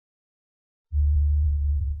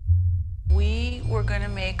we're going to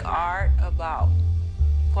make art about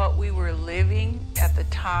what we were living at the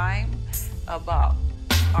time, about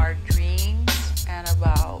our dreams, and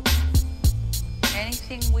about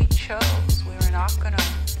anything we chose. We were not going to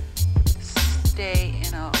stay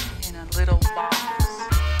in a little box.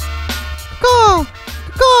 Go!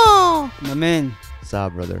 Go! My man. What's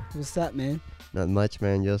up, brother? What's up, man? Not much,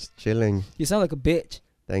 man. Just chilling. You sound like a bitch.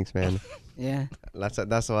 Thanks, man. Yeah.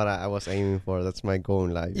 That's what I was aiming for. That's my goal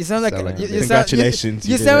in life. You sound like, a you congratulations.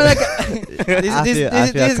 You sound like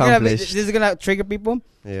this is gonna trigger people.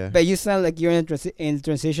 Yeah. But you sound like you're in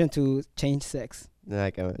transition to change sex.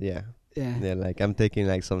 Like yeah. Yeah. Yeah, like I'm taking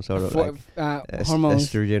like some sort of hormones.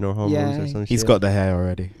 estrogen or hormones or some shit. He's got the hair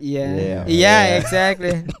already. Yeah. Yeah.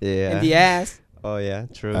 Exactly. Yeah. And the ass. Oh yeah,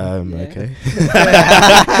 true. Okay.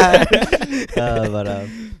 But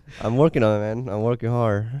I'm working on it, man. I'm working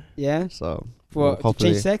hard. Yeah. So For to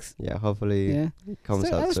change sex. Yeah, hopefully Yeah. it comes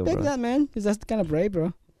So I out soon, respect bro. that, man. Cause that's kind of brave,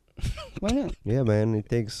 bro. Why not? Yeah, man. It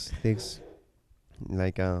takes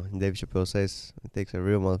like Dave Chappelle says, it takes a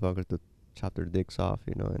real motherfucker to chop their dicks off,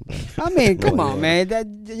 you know. And I mean, come Yeah. on, man. That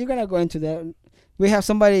you're gonna go into that. We have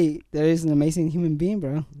somebody that is an amazing human being,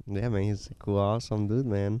 bro. yeah, man, he's a cool, awesome dude,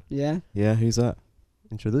 man. Yeah. Yeah, who's that?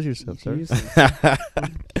 Introduce yourself, sir.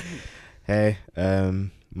 Hey,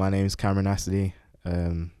 my name's Cameron Astley.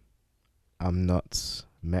 I'm not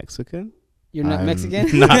Mexican. You're not I'm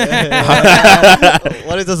Mexican? Nah.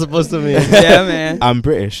 What is that supposed to mean? Yeah, man. I'm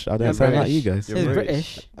British. I don't You're sound like British. you guys. You're He's British.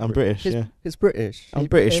 British. I'm British, yeah. It's British. I'm He's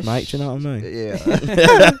British, British. mate. Do you know what I mean?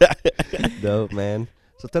 Yeah. Dope, man.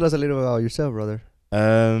 So tell us a little about yourself, brother.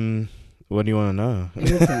 What do you want to know?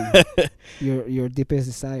 Everything. your deepest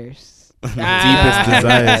desires. Deepest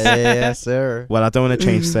desires. Yes, sir. Well, I don't want to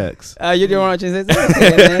change sex. You don't want to change it? That's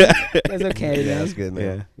okay, man. That's okay, Yeah, man. that's good,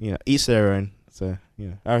 man. Yeah, each their own. So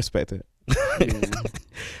I respect it.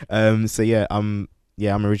 So I'm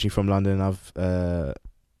originally from London. I've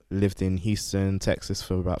lived in Houston, Texas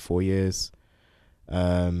for about 4 years.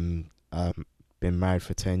 I've been married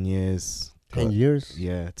for 10 years. 10 years?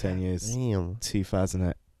 Yeah, 10 years. Damn.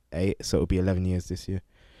 2008, so it'll be 11 years this year.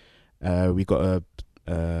 We got a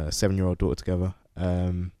 7-year-old daughter together.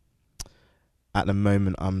 At the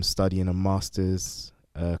moment, I'm studying a master's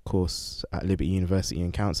course at Liberty University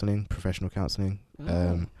in counselling, professional counselling.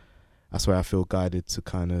 That's where I feel guided to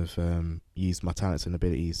kind of use my talents and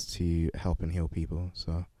abilities to help and heal people.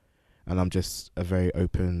 So, and I'm just a very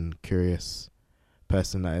open, curious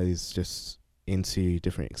person that is just into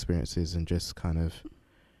different experiences and just kind of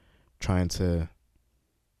trying to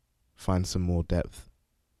find some more depth.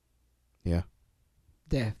 Yeah.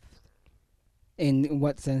 Death. In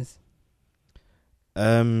what sense?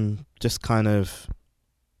 Just kind of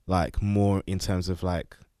like more in terms of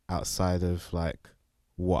like outside of like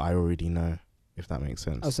what I already know, if that makes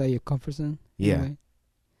sense. Outside your comfort zone? Yeah. Anyway.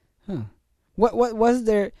 Huh. What was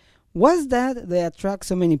there? Was that attracts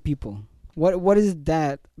so many people? What is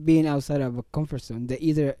that being outside of a comfort zone that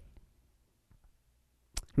either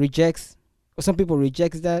rejects, or some people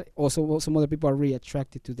rejects that, or some other people are really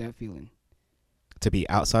attracted to that feeling? To be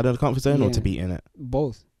outside of the comfort zone or Yeah. to be in it?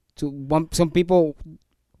 Both. Some people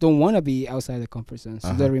don't want to be outside the comfort zone,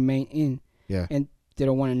 so they remain in. Yeah. And they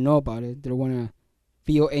don't want to know about it. They don't want to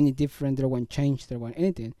feel any different. They don't want change. They don't want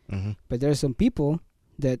anything. Mm-hmm. But there are some people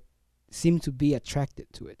that seem to be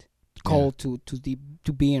attracted to it, called to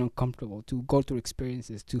being uncomfortable, to go through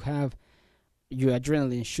experiences, to have your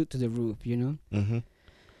adrenaline shoot to the roof. You know.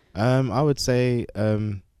 Mm-hmm. I would say,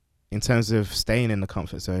 in terms of staying in the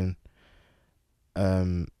comfort zone,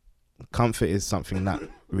 comfort is something that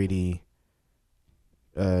really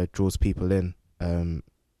draws people in.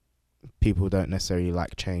 People don't necessarily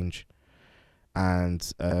like change,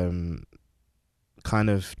 and kind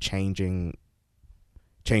of changing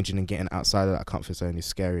and getting outside of that comfort zone is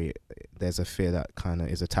scary. There's a fear that kind of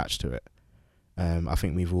is attached to it. I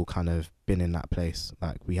think we've all kind of been in that place.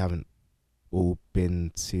 Like, we haven't all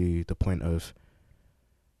been to the point of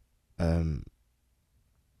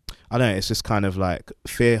I don't know, it's just kind of like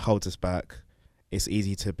fear holds us back. It's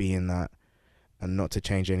easy to be in that and not to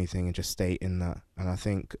change anything and just stay in that. And I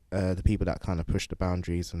think the people that kind of push the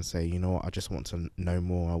boundaries and say, you know what, I just want to know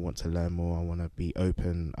more, I want to learn more, I want to be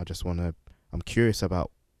open, I'm curious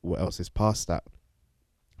about what else is past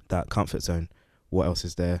that comfort zone, what else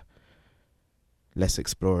is there, let's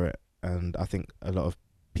explore it. And I think a lot of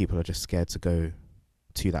people are just scared to go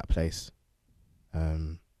to that place,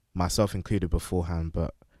 myself included beforehand.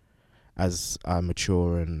 But as I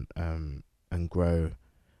mature and grow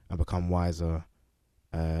and become wiser,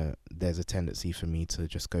 there's a tendency for me to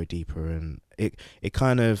just go deeper, and it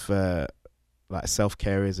kind of like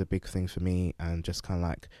self-care is a big thing for me, and just kind of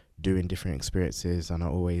like doing different experiences. And I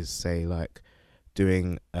always say like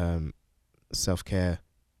doing self-care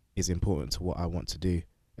is important to what I want to do,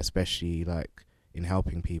 especially like in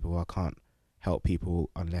helping people. I can't help people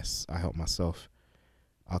unless I help myself.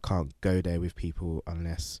 I can't go there with people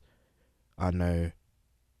unless I know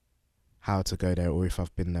how to go there, or if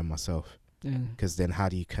I've been there myself. Yeah. Because then how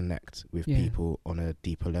do you connect with Yeah. people on a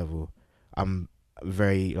deeper level? I'm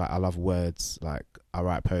very like, I love words, like I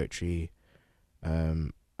write poetry,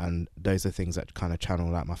 and those are things that kind of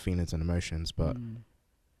channel like my feelings and emotions. But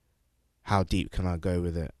how deep can I go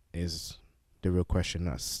with it is the real question.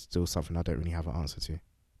 That's still something I don't really have an answer to.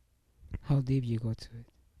 How deep you go to it?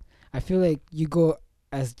 I feel like you go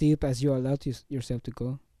as deep as you're allowed to yourself to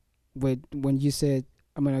go. When you said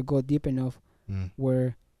I'm gonna go deep enough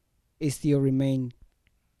where it still remain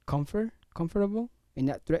comfortable and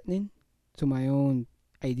not threatening to my own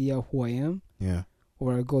idea of who I am, Yeah.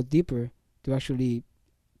 or I go deeper to actually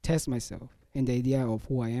test myself and the idea of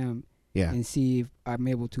who I am, Yeah. and see if I'm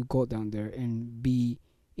able to go down there and be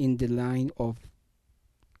in the line of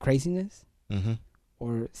craziness Mhm.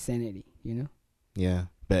 or sanity, you know? Yeah.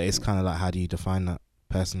 But it's kind of like, how do you define that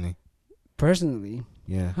personally? Personally,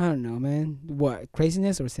 Yeah. I don't know, man. What,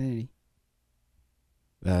 craziness or sanity?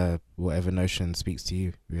 Whatever notion speaks to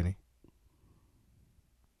you, really.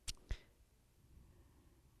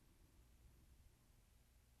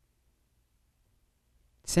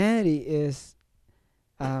 Sanity is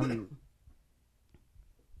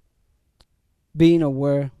being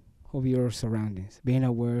aware of your surroundings, being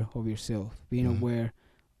aware of yourself, being Mhm. aware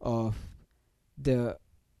of the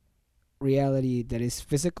reality that is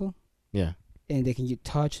physical Yeah. and that can you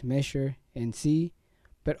touch, measure, and see,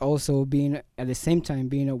 but also being at the same time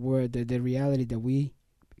being aware that the reality that we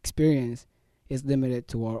experience is limited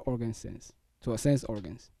to our organ sense, to our sense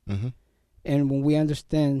organs. Mhm. And when we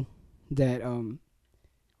understand that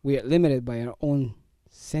we are limited by our own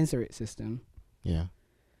sensory system, Yeah.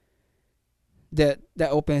 that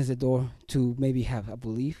opens the door to maybe have a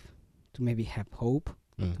belief, to maybe have hope,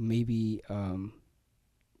 Mm. to maybe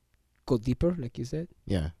go deeper, like you said.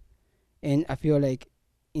 Yeah. And I feel like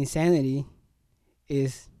insanity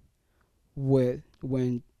is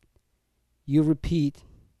when you repeat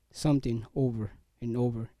something over and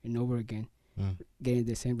over and over again, Mm. getting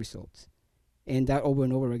the same results. And that over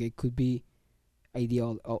and over again could be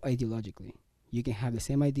ideologically. You can have the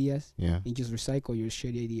same ideas Yeah. and just recycle your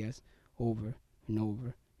shitty ideas over and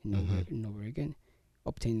over and over Mhm. and over again,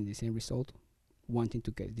 obtaining the same result, wanting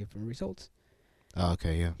to get different results. Oh,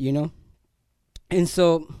 okay. Yeah. You know? And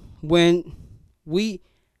so when we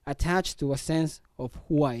attach to a sense of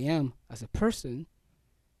who I am as a person,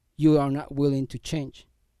 you are not willing to change.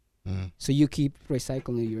 Mm. So you keep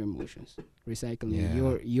recycling your emotions, recycling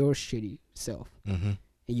Yeah. your shitty self, Mhm.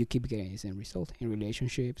 and you keep getting the same result in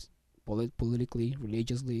relationships, politically,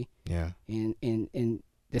 religiously, Yeah. in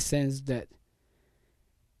the sense that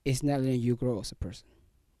it's not letting you grow as a person.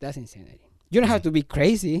 That's insanity. You don't have to be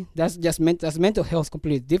crazy. That's just that's mental health,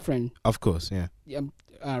 completely different Of course. Yeah.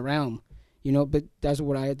 realm, you know. But that's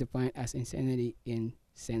what I define as insanity in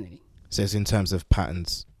sanity. So it's in terms of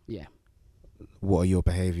patterns. Yeah. What are your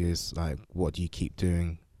behaviors? Like, what do you keep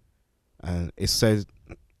doing? And it's so,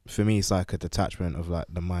 for me, it's like a detachment of like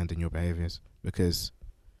the mind and your behaviors, because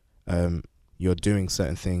you're doing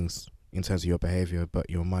certain things in terms of your behavior, but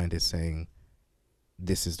your mind is saying,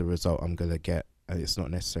 this is the result I'm going to get. And it's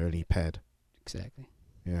not necessarily paired. Exactly.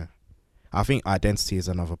 Yeah. I think identity is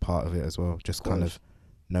another part of it as well. Just kind of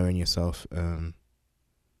knowing yourself. And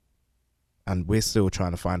we're still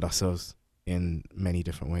trying to find ourselves in many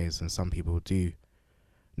different ways. And some people do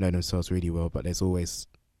know themselves really well, but there's always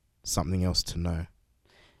something else to know.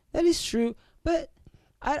 That is true, but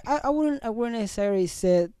I wouldn't necessarily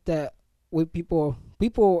say that with people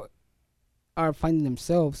are finding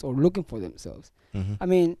themselves or looking for themselves. Mm-hmm. I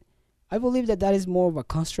mean, I believe that is more of a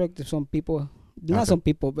construct of some people, not Okay. some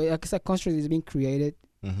people, but like a construct is being created,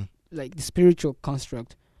 Mm-hmm. like the spiritual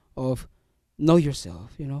construct of know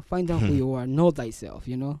yourself, you know, find out who you are, know thyself,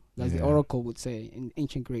 you know, like the Yeah. oracle would say in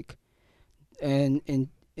ancient Greek, and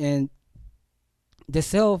the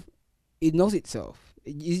self, it knows itself.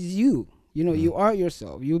 It is you. You know, you are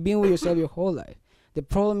yourself. You've been with yourself your whole life. The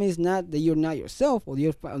problem is not that you're not yourself or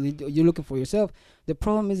you're looking for yourself. The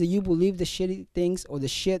problem is that you believe the shitty things or the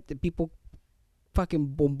shit that people fucking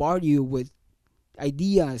bombard you with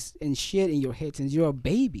ideas and shit in your head since you're a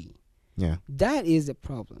baby. Yeah. That is the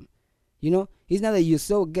problem. You know, it's not that you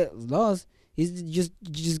so get lost. It's you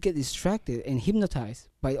just get distracted and hypnotized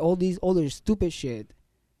by all these other stupid shit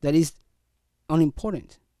that is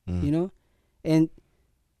unimportant. Mm. You know, and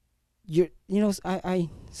I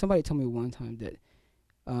somebody told me one time that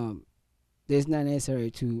it's not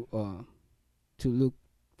necessary to look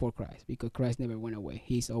for Christ, because Christ never went away.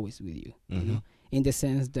 He's always with you. You know, in the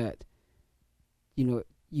sense that you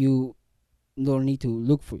don't need to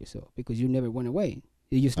look for yourself, because you never went away.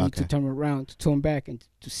 You just need to turn around, to turn back, and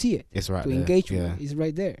to see it. It's right to there. engage with it. It's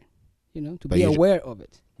right there. To But be aware of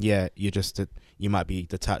it. Yeah, you might be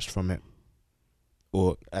detached from it,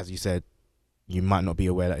 or as you said, you might not be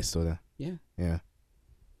aware that it's still there. Yeah. Yeah,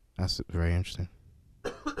 that's very interesting.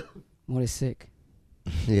 What is sick?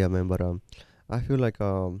 Yeah, man. But I feel like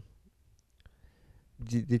the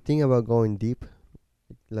thing about going deep,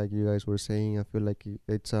 like you guys were saying, I feel like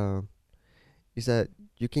it's is that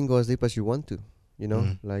you can go as deep as you want to.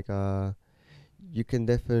 Like you can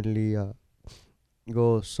definitely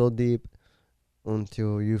go so deep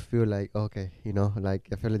until you feel like, okay, like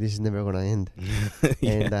I feel like this is never gonna end.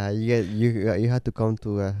 And you have to come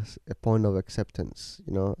to a point of acceptance,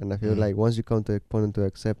 and I feel like once you come to a point of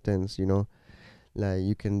acceptance, like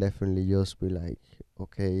you can definitely just be like,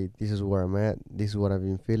 okay, this is where I'm at, this is what I've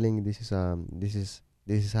been feeling, this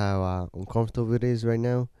is how uncomfortable it is right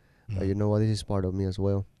now, but you know what, this is part of me as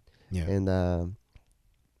well. Yeah. And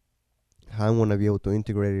how I'm gonna be able to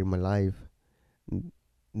integrate it in my life,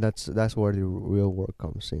 that's where the real work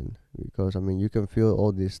comes in. Because you can feel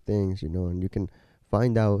all these things, and you can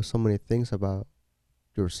find out so many things about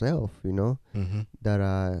yourself,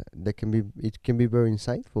 that can be very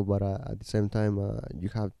insightful, but at the same time, you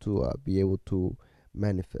have to be able to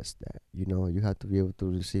manifest that. You have to be able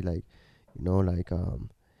to see, like, why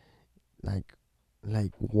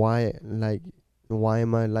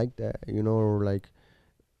am I like that, or like,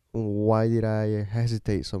 why did I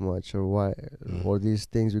hesitate so much, or why, or these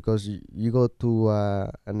things, because you go to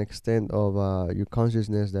an extent of your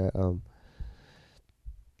consciousness that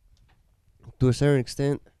to a certain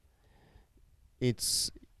extent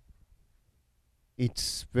it's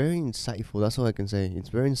very insightful. That's all I can say. It's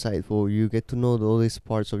very insightful. You get to know all these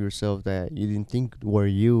parts of yourself that you didn't think were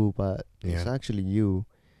you, but it's actually you.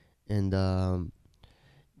 And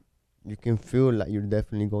you can feel like you're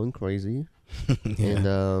definitely going crazy.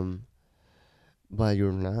 And but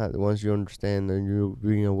you're not. Once you understand and you're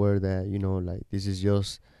being aware that like this is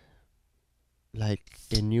just like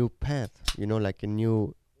a new path, like a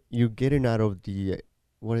new, you're getting out of the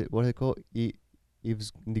what is it called,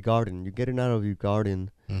 Eve's the garden. You're getting out of your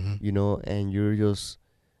garden, and you're just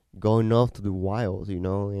going off to the wild,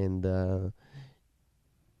 and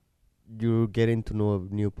you're getting to know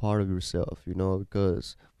a new part of yourself,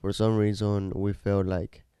 because for some reason we felt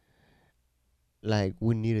like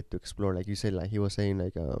we needed to explore, like you said, like he was saying,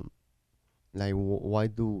 like why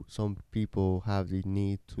do some people have the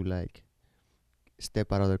need to like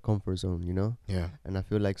step out of their comfort zone, Yeah. And I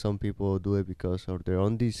feel like some people do it because of their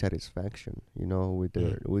own dissatisfaction, with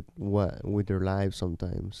their with their lives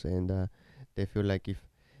sometimes, and they feel like if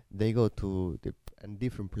they go to a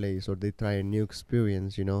different place or they try a new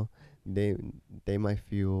experience, they might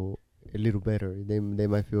feel a little better. They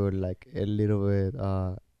might feel like a little bit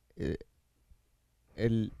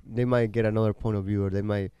they might get another point of view, or they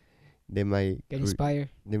might Get inspired.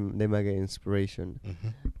 they might get inspiration.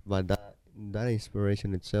 But that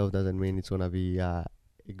inspiration itself doesn't mean it's gonna be a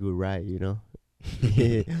good ride,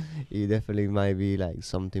 It definitely might be like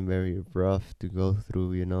something very rough to go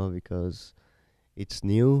through, because it's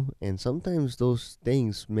new, and sometimes those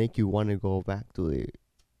things make you want to go back to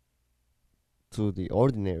the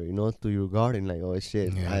ordinary, to your garden, like, oh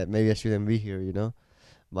shit, maybe I shouldn't be here,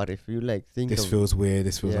 But if you like think This feels weird,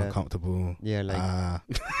 this feels uncomfortable. Yeah, like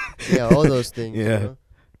all those things. Yeah.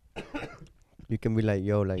 You can be like,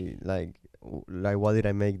 yo, like why did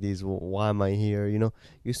I make this? Why am I here?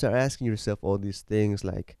 You start asking yourself all these things,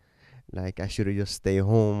 like I should have just stayed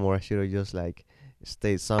home, or I should have just like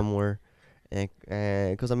stayed somewhere, and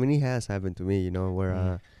because it has happened to me,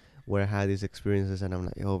 where I had these experiences, and I'm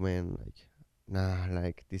like, oh man, like, nah,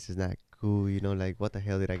 like this is not cool, like what the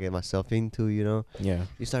hell did I get myself into, Yeah.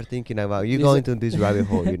 You start thinking about you go into this rabbit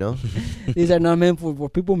hole, These are not meant for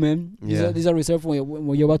people, man. Yeah. These are reserved for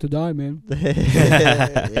when you're about to die, man.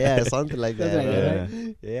 Yeah, something like that. Something like that,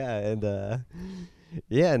 Right?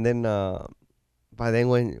 Yeah, and then but then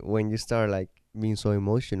when you start like being so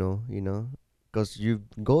emotional, because you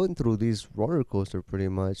going through this roller coaster pretty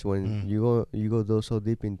much when you go so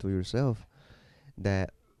deep into yourself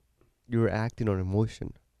that you're acting on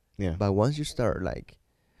emotion. Yeah. But once you start like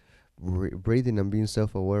breathing and being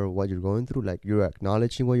self-aware of what you're going through, like you're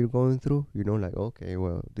acknowledging what you're going through, like, okay,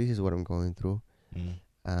 well, this is what I'm going through.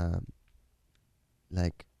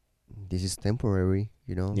 Like this is temporary,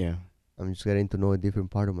 Yeah. I'm just getting to know a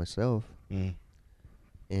different part of myself.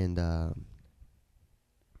 and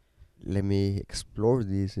let me explore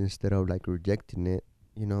this instead of like rejecting it,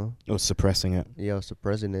 you know. Or suppressing it. Yeah,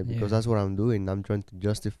 suppressing it, because Yeah. that's what I'm doing. I'm trying to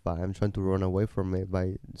justify. I'm trying to run away from it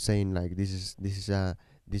by saying like this is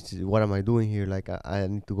what am I doing here? Like I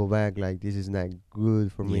need to go back. Like this is not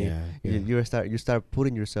good for me. Yeah. You start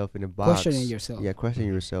putting yourself in a box. Questioning yourself. Yeah, questioning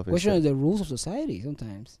Mhm. yourself. Questioning the rules of society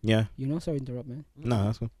sometimes. Yeah. You know, sorry to interrupt, man. No,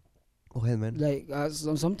 that's cool. Go ahead, man. Like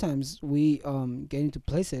sometimes we get into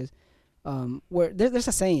places where there's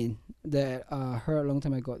a saying that I heard a long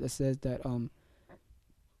time ago that says that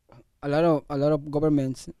a lot of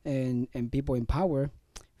governments and people in power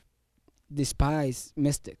despise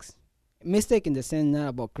mystics. Mystic in the sense not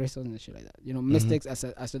about crystals and shit like that. You know, mystics as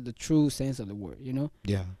the true sense of the word. You know,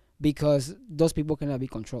 Yeah. because those people cannot be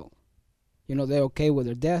controlled. You know, they're okay with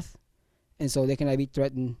their death, and so they cannot be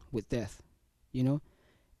threatened with death. You know,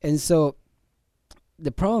 and so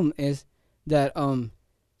the problem is that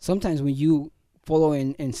sometimes when you follow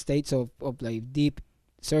in states of like deep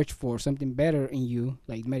search for something better in you,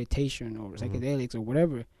 like meditation or psychedelics or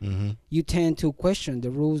whatever, Mm-hmm. you tend to question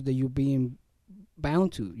the rules that you're being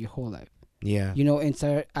bound to your whole life. Yeah. You know, and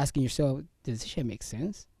start asking yourself, does this shit make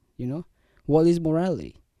sense? You know, what is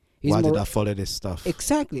morality? Is Why did mor- I follow this stuff?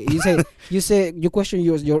 Exactly. You question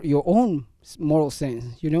your own moral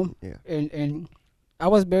sense. You know, Yeah. and I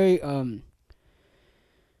was very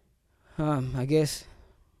I guess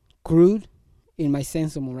crude in my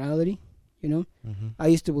sense of morality. You know, Mm-hmm. I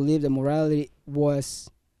used to believe that morality was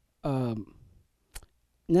not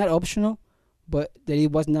optional, but that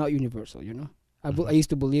it was not universal. You know, I used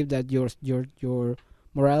to believe that your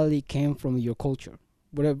morality came from your culture,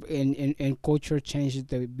 whatever, and culture changes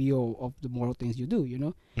the view of the moral things you do. You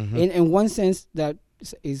know, Mm-hmm. in one sense that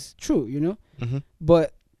is true. You know, Mm-hmm.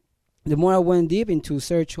 but the more I went deep into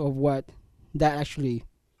search of what that actually,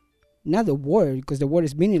 not the word, because the word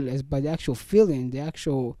is meaningless, but the actual feeling, the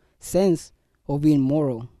actual sense of being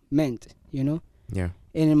moral meant, you know? Yeah.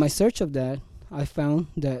 And in my search of that, I found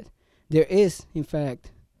that there is, in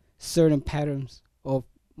fact, certain patterns of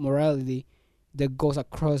morality that goes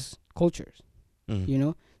across cultures, Mm. you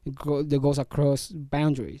know? That goes across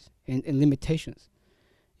boundaries and limitations,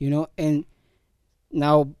 you know? And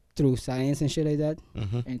now through science and shit like that,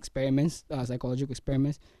 Mm-hmm. and experiments, psychological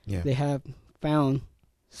experiments, Yeah. they have found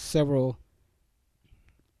several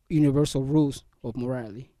universal rules of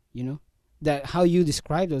morality, you know, that how you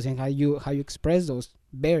describe those and how you express those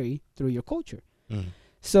vary through your culture. Mm.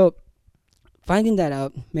 So finding that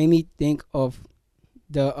out made me think of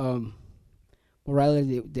the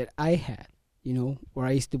morality that I had, you know, where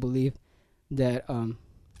I used to believe that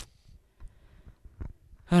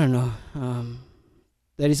I don't know,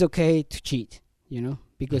 that it's okay to cheat, you know,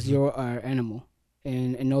 because Mhm. you're an animal,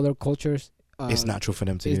 and in other cultures, It's natural for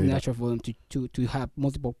them to it's do natural for them to have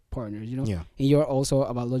multiple partners, you know. that. Yeah. And you're also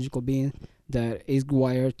a biological being that is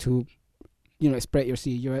wired to, you know, spread your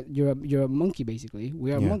seed. You're a monkey basically.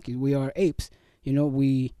 We are Yeah. monkeys. We are apes. You know,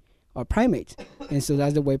 we are primates, and so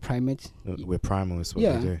that's the way primates. We're primal is what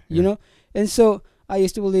Yeah, they do. you know. And so I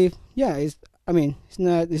used to believe, yeah, it's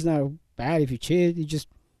not bad if you cheat. You just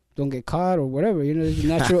don't get caught or whatever. You know, it's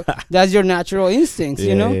natural. That's your natural instincts. Yeah,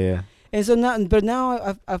 you know. Yeah. And so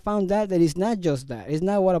now I found that it's not just that. It's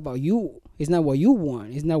not what about you. It's not what you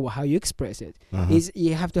want. It's not how you express it. Uh-huh. It's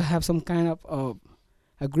you have to have some kind of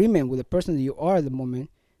agreement with the person that you are at the moment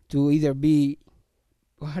to either be,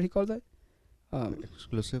 how do you call that?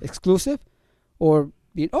 Exclusive. Exclusive, or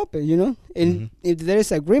being open. You know. And Mhm. if there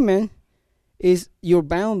is agreement, is you're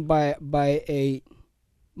bound by a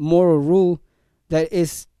moral rule that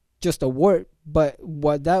is just a word, but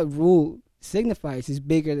what that rule signifies is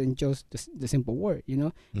bigger than just the simple word, you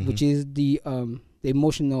know, Mhm. which is the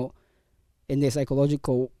emotional and the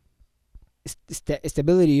psychological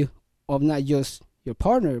stability of not just your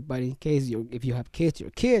partner, but in case if you have kids,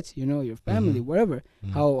 your kids, you know, your family, Mhm. whatever,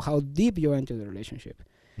 Mhm. how deep you're into the relationship,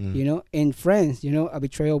 Mm. you know, and friends, you know, a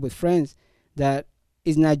betrayal with friends that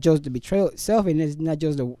is not just the betrayal itself, and it's not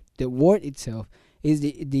just the word itself, is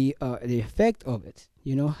the effect of it,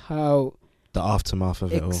 you know, how The aftermath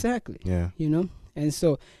of it all. exactly, Yeah. you know. And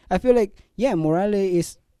so I feel like, yeah, morality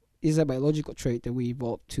is a biological trait that we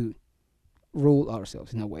evolved to rule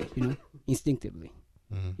ourselves in a way, you know, instinctively,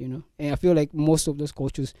 Mhm. you know. And I feel like most of those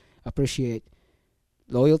cultures appreciate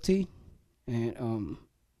loyalty and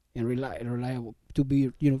reliable, to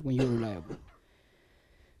be, you know, when you're reliable.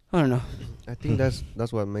 I don't know. I think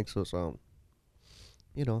that's what makes us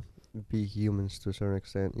you know, be humans to a certain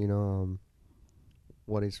extent. You know,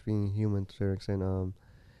 what is being human to a certain extent.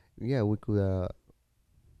 Yeah, we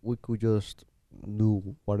could just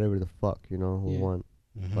do whatever the fuck, you know, we Yeah. want.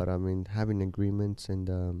 Mhm. But I mean, having agreements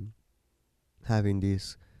and having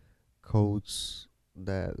these codes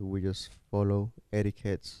that we just follow,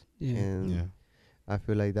 etiquettes, Yeah. and Yeah. I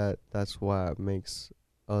feel like that's what makes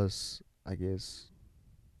us, I guess,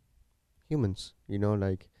 humans. You know,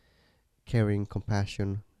 like caring,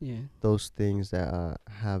 compassion, Yeah. those things that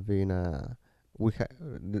have been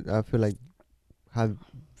I feel like have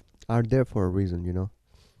are there for a reason. You know,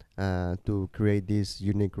 to create these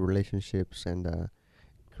unique relationships and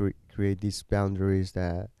create these boundaries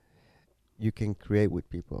that you can create with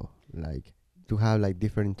people, like to have like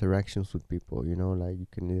different interactions with people. You know, like you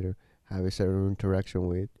can either have a certain interaction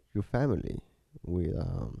with your family, with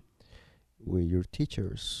with your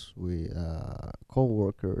teachers, with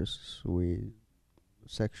co-workers, with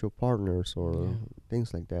sexual partners or Yeah.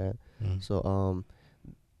 things like that. Mm. So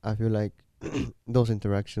I feel like those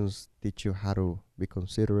interactions teach you how to be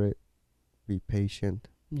considerate, be patient,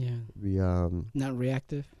 Yeah. be Not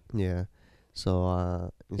reactive. yeah. So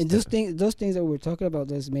And those things that we're talking about,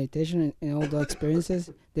 those meditation and all the experiences,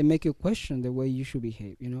 they make you question the way you should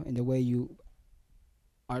behave, you know, and the way you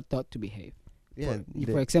are taught to behave. yeah,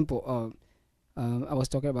 For example, I was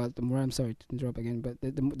talking about the moral. I'm sorry to interrupt again, but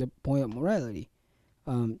the point of morality.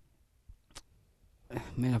 Um,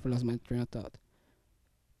 man, I've lost my train of thought.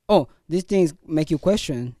 Oh, these things make you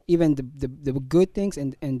question even the good things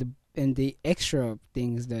and the extra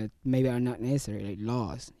things that maybe are not necessary, like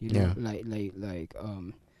laws, you know, Yeah. like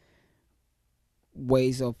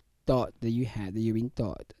ways of thought that you had, that you've been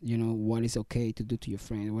taught, you know, what is okay to do to your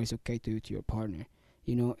friend, what is okay to do to your partner,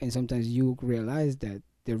 you know. And sometimes you realize that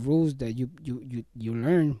the rules that you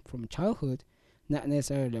learn from childhood not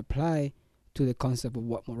necessarily apply to the concept of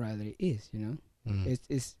what morality is, you know. Mm.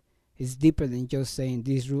 It's deeper than just saying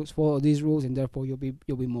these rules, follow these rules, and therefore you'll be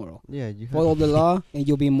moral. yeah, you have Follow the law and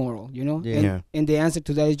you'll be moral, you know. Yeah. And Yeah. and the answer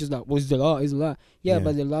to that is just like, what's the law? Is the law? Yeah, Yeah.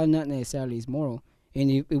 but the law not necessarily is moral. And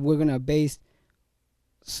if we're gonna base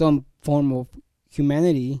some form of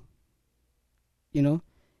humanity, you know,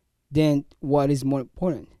 then what is more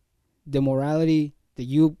important? The morality that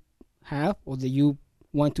you have or that you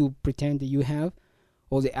want to pretend that you have,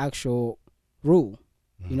 or the actual rule,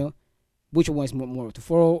 you know? Which one is more moral?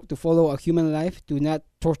 To follow a human life, to not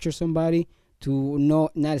torture somebody, to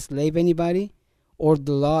not slave anybody, or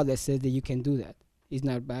the law that says that you can do that is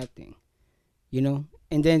not a bad thing, you know?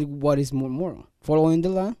 And then what is more moral? Following the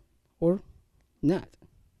law or not?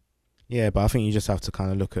 Yeah, but I think you just have to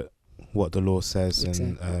kind of look at what the law says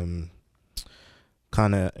Exactly. and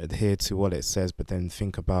kind of adhere to what it says, but then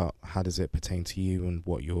think about how does it pertain to you and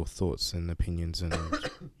what your thoughts and opinions and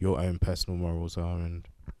your own personal morals are, and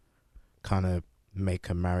kind of make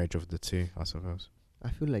a marriage of the two, I suppose. I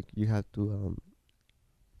feel like you have to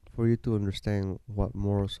for you to understand what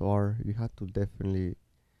morals are, you have to definitely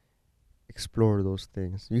explore those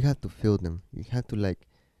things. You have to feel them. You have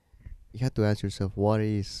to ask yourself what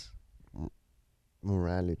is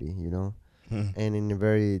morality, you know? And in a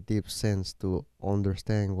very deep sense to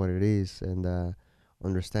understand what it is and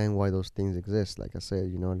understand why those things exist. Like I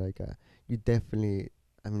said, you know, like you definitely,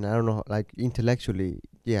 I mean, I don't know, like intellectually,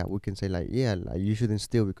 yeah, we can say like, yeah, like you shouldn't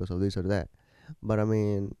steal because of this or that. But I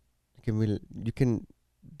mean, you can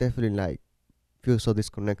definitely like feel so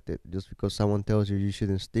disconnected just because someone tells you you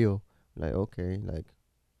shouldn't steal. Like, okay, like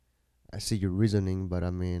I see your reasoning, but I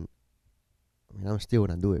mean, I'm still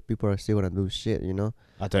gonna do it. People are still gonna do shit, you know.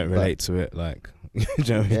 I don't relate to it, like, do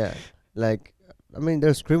you know what I mean? Yeah, like I mean,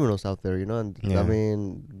 there's criminals out there, you know, and Yeah. I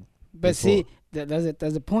mean, But see, that's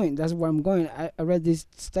the point. That's where I'm going. I read this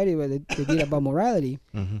study where they did about morality,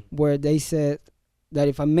 where they said that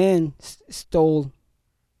if a man stole,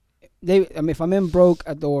 if a man broke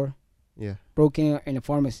a door, yeah, broke in a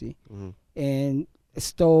pharmacy, and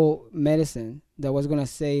stole medicine that was gonna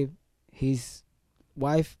save his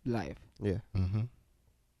wife's life. yeah.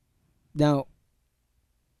 Now,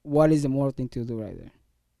 what is the moral thing to do right there?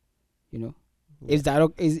 You know, is that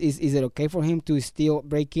is it okay for him to steal,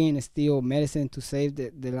 break in, and steal medicine to save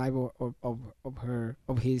the life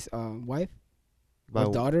of his wife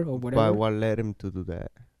or daughter or whatever? But what led him to do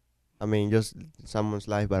that? I mean, just someone's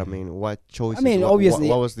life, but I mean, what choices? I mean, what, obviously,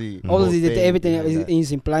 what was the obviously whole thing everything behind that?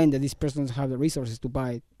 is implying that this person doesn't have the resources to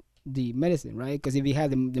buy the medicine, right? Because if he had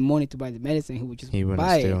the money to buy the medicine, he would just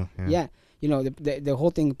buy it. Yeah, you know, the whole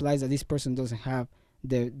thing implies that this person doesn't have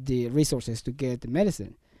the resources to get the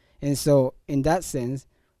medicine, and so in that sense,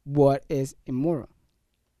 what is immoral?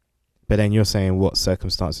 But then you're saying what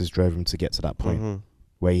circumstances drove him to get to that point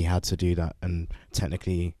where he had to do that and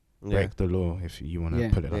technically break the law, if you want to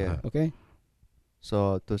put it like that. Okay.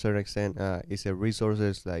 So to a certain extent, is the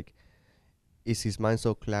resources like, is his mind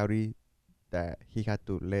so cloudy that he had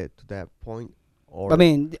to let to that point, Or I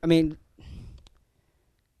mean, because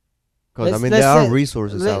let's- there let's are say-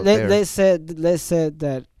 resources out there. let's say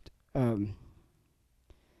that.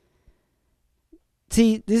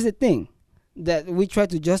 See, this is the thing, that we try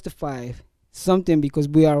to justify something because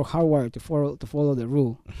we are hardwired to follow the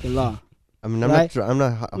rule, the law. I mean, I'm right? not. I'm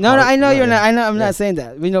not. No, I know you're not. I know I'm Yeah. not saying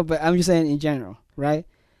that. But I'm just saying in general, right?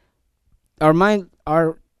 Our mind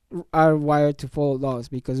are wired to follow laws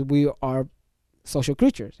because we are social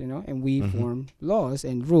creatures, and we Mhm. form laws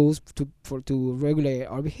and rules to regulate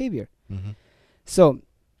our behavior. Mm-hmm. So,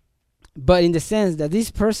 but in the sense that this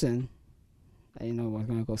person, I know we're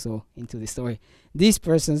gonna go so into the story. This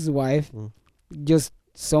person's wife Mm. just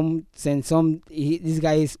this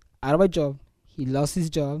guy is out of a job. He lost his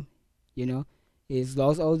job, he's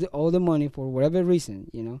lost all the money for whatever reason,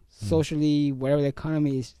 socially, whatever the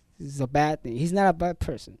economy is a bad thing. He's not a bad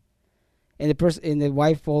person, and the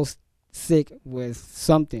wife falls sick with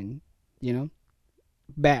something,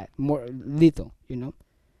 bad, more lethal,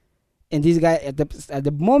 and this guy at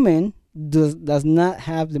the moment does not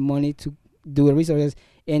have the money to do the resources,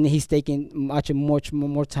 and he's taking much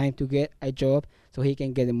more time to get a job so he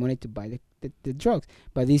can get the money to buy the drugs.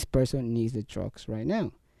 But this person needs the drugs right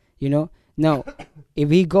now, Now, if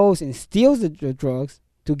he goes and steals the drugs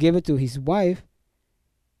to give it to his wife,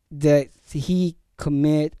 that he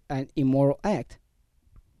commit an immoral act.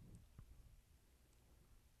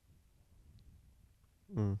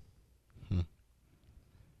 Mm. Hmm.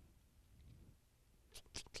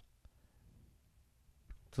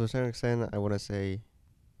 To a certain extent, I want to say,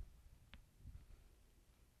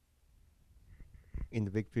 in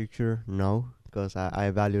the big picture, no, because I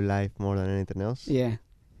value life more than anything else. Yeah.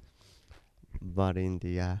 But in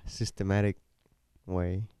the systematic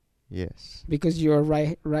way, yes. Because you're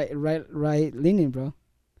right leaning, bro.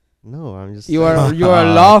 No, I'm just. You're saying-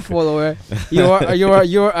 a law follower.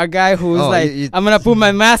 You're a guy who's Oh, like, I'm gonna put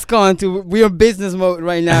my mask on we're in business mode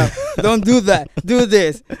right now. Don't do that. Do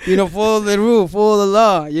this. Follow the rule. Follow the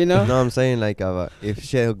law. No, I'm saying like if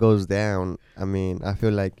shit goes down, I mean, I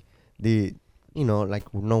feel like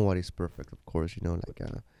like nobody's perfect, of course.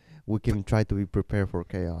 We can try to be prepared for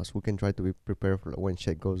chaos. We can try to be prepared for when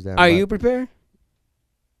shit goes down. Are but you prepared?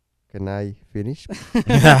 Can I finish? Go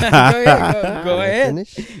ahead. Go Can I ahead.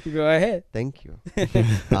 Finish. Go ahead. Thank you.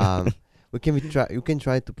 We can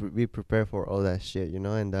try to be prepared for all that shit,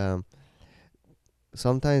 and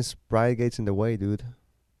sometimes pride gets in the way, dude.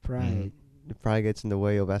 Pride. The pride gets in the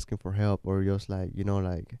way of asking for help, or just like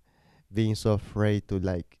like being so afraid to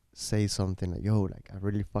like say something like, yo, like I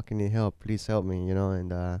really fucking need help, please help me,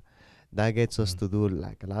 and that gets us to do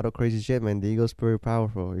like a lot of crazy shit, man. The ego's pretty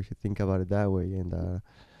powerful if you think about it that way, and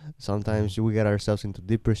sometimes we get ourselves into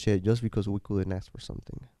deeper shit just because we couldn't ask for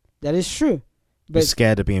something. That is true. You're But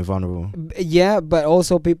scared of being vulnerable. yeah, but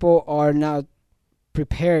also people are not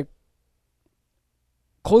prepared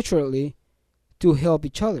culturally to help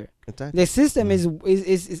each other. Exactly. The system is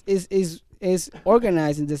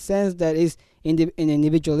organized in the sense that is in an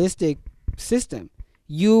individualistic system.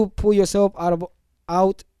 You pull yourself out of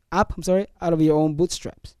your own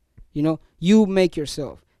bootstraps. You make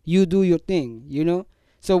yourself. You do your thing.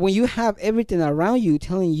 So when you have everything around you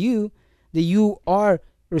telling you that you are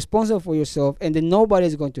responsible for yourself and that nobody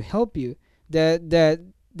is going to help you, that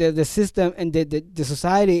the system and the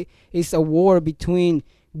society is a war between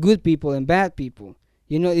good people and bad people.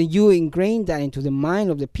 And you ingrain that into the mind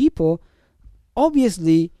of the people.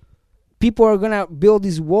 Obviously, people are gonna build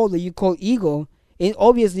this wall that you call ego, and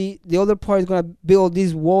obviously the other part is gonna build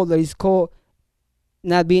this wall that is called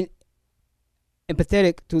not being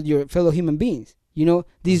empathetic to your fellow human beings.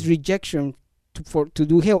 This rejection to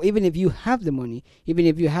do help, even if you have the money, even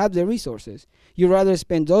if you have the resources, you rather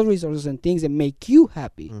spend those resources on things that make you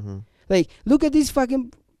happy. Mm-hmm. Like, look at these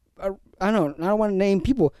fucking, I don't want to name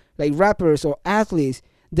people, like rappers or athletes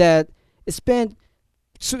that spend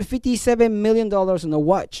 $57 million on a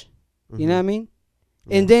watch. You know what I mean?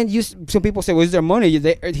 And then some people say, well, is there money?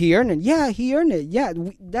 He earned it. Yeah, he earned it. Yeah,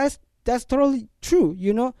 that's totally true,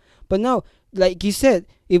 But no, like you said,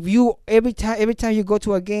 if you every time you go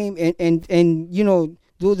to a game and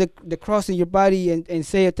do the cross in your body and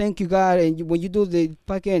say thank you God, and when you do the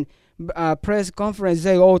fucking press conference,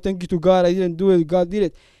 say, oh, thank you to God, I didn't do it, God did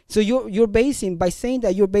it. So you're basing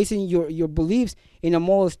your beliefs in a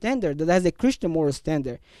moral standard. That's the Christian moral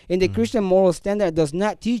standard, and the Christian moral standard does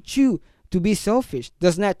not teach you to be selfish.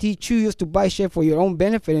 Does not teach you just to buy shit for your own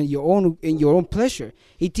benefit and your own pleasure.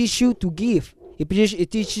 It teaches you to give. It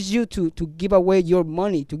teaches you to give away your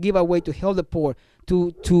money, to give away, to help the poor,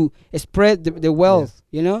 to spread the wealth.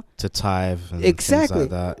 To tithe and exactly. things like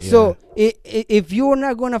that. Yeah. So if you're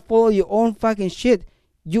not gonna follow your own fucking shit,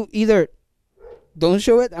 you either don't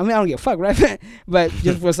show it. I mean, I don't give a fuck, right? But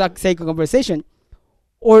just for sake of conversation,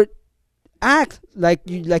 or act like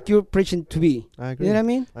you're preaching to be. I agree. You know what I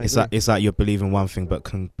mean? It's like you're believing one thing but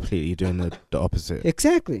completely doing the opposite.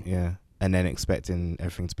 Exactly. Yeah, and then expecting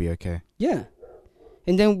everything to be okay. Yeah.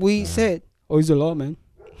 And then we said, "Oh, it's the law, man."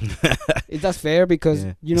 Is that fair? Because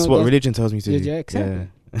you know it's what that's- religion tells me to do. Yeah, exactly.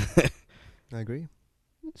 Yeah. I agree.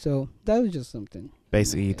 So that was just something.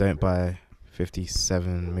 Basically, you don't buy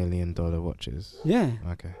 $57 million watches. Yeah.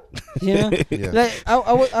 Okay. You know, Yeah. like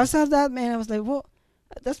I saw that, man. I was like, well,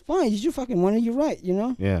 that's fine. It's your fucking money. You're right. You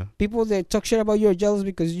know, Yeah. people that talk shit about you are jealous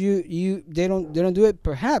because they don't do it.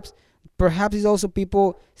 Perhaps it's also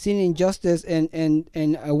people seeing injustice and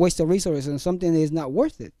a waste of resources and something that is not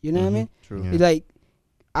worth it. You know what I mean? True. Yeah. It's like,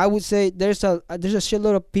 I would say there's a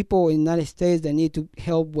shitload of people in the United States that need to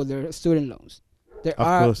help with their student loans. There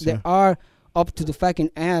are up to the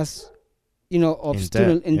fucking ass, you know, of In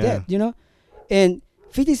student debt, in yeah. debt, you know, and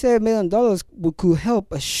 $57 million could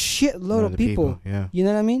help a shitload of people. Yeah. You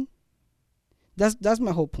know what I mean? That's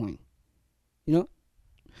my whole point. You know?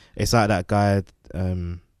 It's like that guy.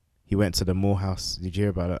 He went to the Morehouse. Did you hear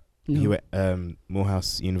about that? No. He went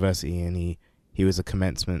Morehouse University, and he was a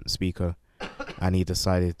commencement speaker, and he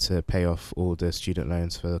decided to pay off all the student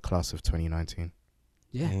loans for the class of 2019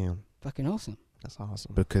 Yeah, Damn. fucking awesome. That's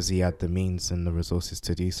awesome. because he had the means and the resources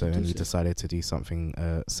to do so, To do and he so. decided to do something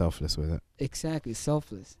selfless with it. Exactly,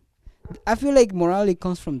 selfless. I feel like morality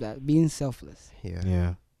comes from that, being selfless. Yeah.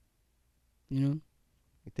 Yeah. You know?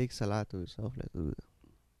 It takes a lot to be selfless.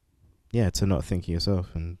 Yeah, to not think of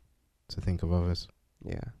yourself and to think of others.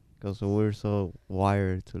 Yeah. Because we're so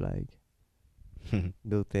wired to like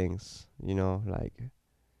do things, you know, like,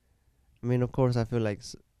 I mean, of course, I feel like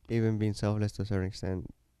even being selfless to a certain extent,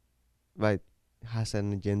 right, has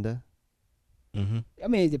an agenda. Mm-hmm. I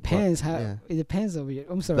mean, it depends how. yeah. It depends over here.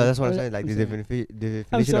 I'm sorry. But that's what I'm I'm saying. Like I'm the sorry. definition.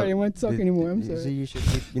 I'm sorry. I won't talk anymore. I'm you sorry.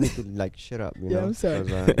 see, you need to like shut up. You Yeah, know. I'm sorry.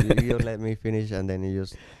 'Cause, you don't let me finish, and then you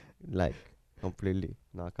just like completely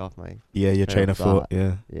knock off my. Yeah, your train of thought.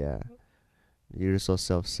 Yeah. Yeah. You're so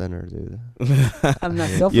self-centered, dude. I'm not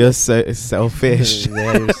selfish. You're so selfish.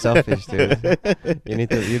 Yeah, you're selfish, dude. You need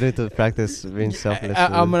to practice being selfless.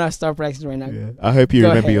 I'm dude. gonna start practicing right now. Yeah. I hope you Go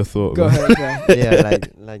remember ahead. your thought. Go man. ahead. Go ahead. Yeah,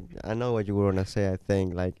 like I know what you were gonna say. I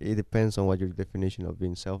think like it depends on what your definition of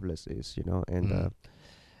being selfless is, you know, and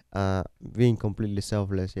being completely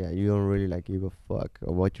selfless. Yeah, you don't really like give a fuck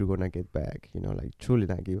of what you're gonna get back. You know, like truly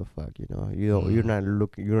not give a fuck. You know, you're not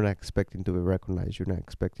looking. You're not expecting to be recognized. You're not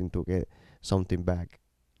expecting to get something back.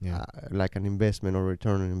 Yeah. Like an investment or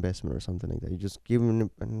return on investment or something like that. You just give them,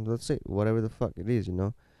 and that's it. Whatever the fuck it is, you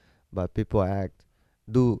know. But people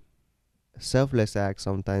do selfless acts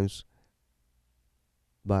sometimes,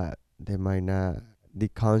 but they might not. The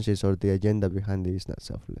conscience or the agenda behind it is not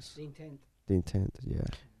selfless. The intent, yeah.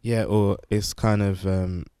 Yeah, or it's kind of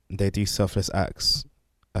they do selfless acts.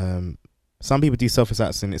 Some people do selfless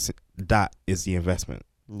acts, and that is the investment,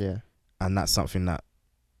 Yeah. and that's something that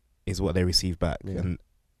is what they receive back, Yeah. and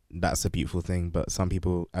that's a beautiful thing. But some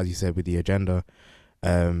people, as you said, with the agenda,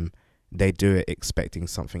 they do it expecting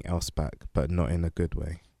something else back, but not in a good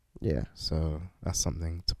way. Yeah. So that's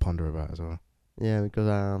something to ponder about as well. Yeah,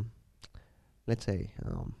 because let's say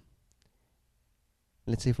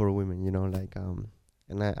for women, you know, like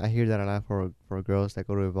and I hear that a lot for girls that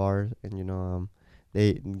go to bars, and you know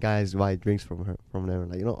they guys buy drinks from them,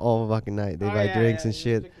 like, you know, all fucking night they buy drinks and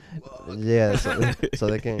shit. Yeah, so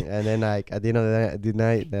they can, and then like at the end of the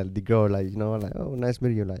night the girl, like, you know, like, oh, nice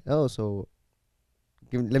meeting you, like, oh, so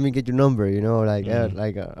let me get your number, you know, like,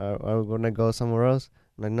 are we gonna go somewhere else?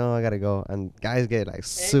 I'm like, no, I gotta go. And guys get like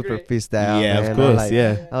super pissed out. Yeah, man. of course, like,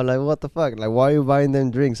 yeah. I'm like, what the fuck? Like, why are you buying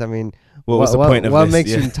them drinks? I mean, What was the point of what this? makes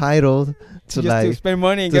Yeah. you entitled to Just like to spend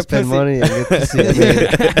money and to get spend pussy. money and get pussy? I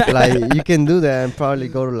mean, like, you can do that and probably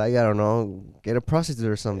go to, like, I don't know, get a prostitute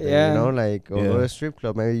or something. Yeah. You know, like, or Yeah. a strip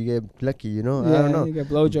club. Maybe you get lucky. You know, Yeah, I don't know. you get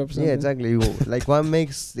blowjobs. Yeah, exactly. Like, what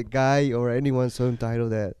makes the guy or anyone so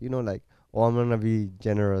entitled that, you know, like, oh, I'm gonna be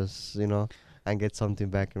generous, you know, and get something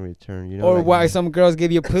back in return, you know? Or like, why some girls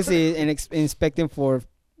give you pussy and expecting for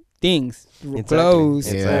things, Exactly. clothes,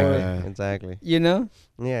 Exactly. or, Exactly. you know,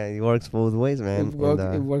 Yeah, it works both ways, man. it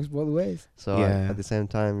works both ways. So Yeah. at the same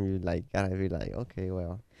time, you like gotta be like, okay,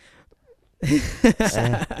 well,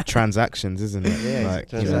 Transactions, isn't it? yeah, Like,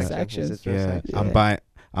 it's a you know, transaction. It's a yeah, transaction.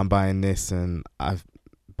 I'm buying this, and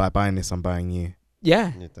by buying this, I'm buying you.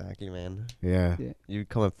 Yeah, Exactly, man. Yeah. Yeah. You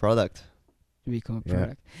become a product. to become a Yeah.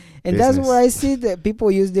 product, and that's Business. where I see that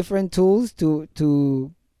people use different tools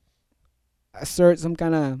to assert some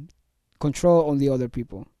kind of control on the other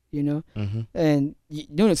people, you know. Mm-hmm. And you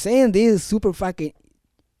know, saying this is super fucking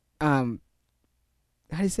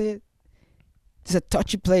how do you say it? It's a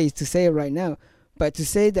touchy place to say it right now, but to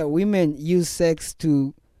say that women use sex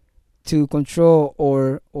to control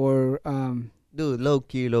or Dude, low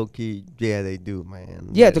key, yeah, they do,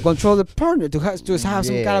 man. to control the partner, to have some kind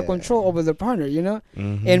of Yeah. control over the partner, you know.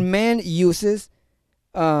 Mhm. And man uses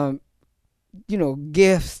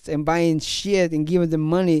gifts and buying shit and giving them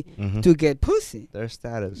money Mhm. to get pussy, their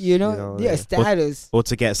status. yeah, status. or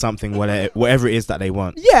to get something, whatever it is that they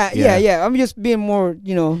want. Yeah. I'm just being more,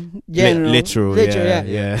 general, Literal,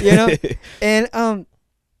 yeah. You know? And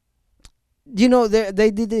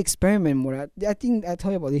they did the experiment more. I think I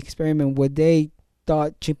told you about the experiment where they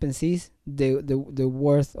taught chimpanzees the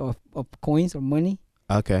worth of coins or money,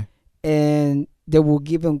 Okay. and they will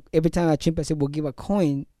give them, every time a chimpanzee will give a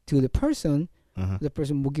coin to the person, Uh-huh. the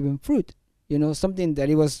person will give them fruit. Something that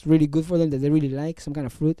it was really good for them, that they really like, some kind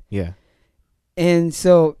of fruit. Yeah. And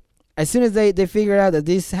so as soon as they figured out that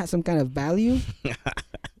this has some kind of value,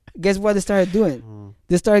 guess what they started doing? Mm,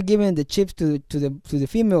 They started giving the chips to the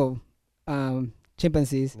female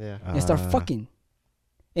chimpanzees yeah. and start Ah. fucking.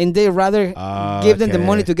 And they rather Ah, give them the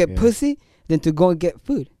money okay, to get yeah. pussy than to go and get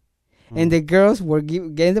food. Mm. And the girls were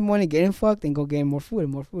getting the money, getting fucked, and go getting more food and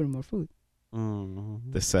more food and more food.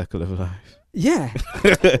 Mm. The circle of life. Yeah.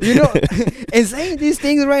 And saying these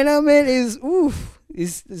things right now, man, is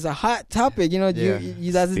it's a hot topic. Yeah.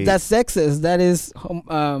 That's Deep. that's sexist. That is I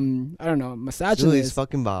don't know, Dude, it's misogynist.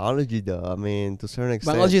 fucking biology, though. I mean, to a certain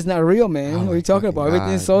extent. Biology is not real, man. Oh What are my you talking fucking about?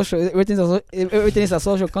 Everything's God. social. Everything is a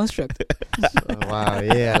social construct. Wow,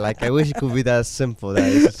 yeah. Like, I wish it could be that simple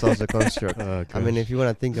that it's a social construct. Oh, I mean, gosh. if you want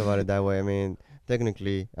to think about it that way, I mean,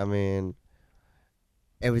 technically,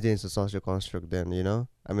 everything is a social construct then,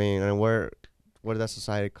 I mean, and where that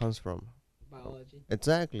society comes from. Biology.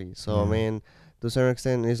 Exactly. So, I Yeah. mean, to a certain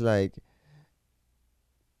extent, it's like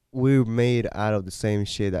we're made out of the same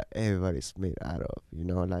shit that everybody's made out of,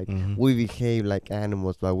 Like, Mhm. we behave like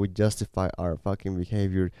animals, but we justify our fucking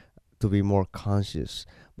behavior to be more conscious.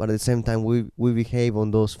 But at the same time, we behave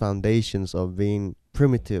on those foundations of being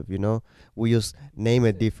primitive, We just name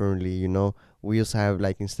it differently, We just have,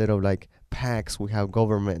 like, instead of, like, packs, we have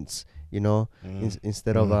governments, Mm.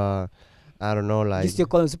 Instead of, I don't know, You like, still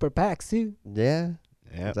call them super packs too. yeah,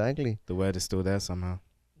 Yeah. exactly. The word is still there somehow.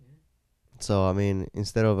 So, I mean,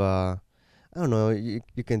 instead of, I don't know, you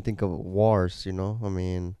can think of wars, I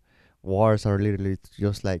mean, wars are literally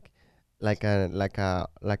just like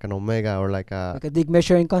an omega or like a Like a dick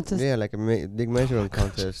measuring contest. yeah, like a big measuring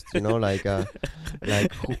contest, like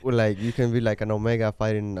you can be like an omega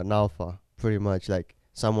fighting an alpha, pretty much, like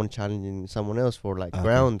someone challenging someone else for, like, Okay.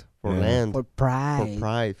 ground, for Yeah. land, For for pride.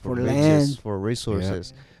 pride, for for riches, land. for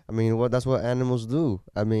resources. I mean, that's what animals do.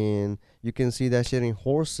 I mean, you can see that shit in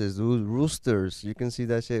horses, dude, roosters. You can see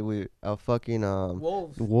that shit with fucking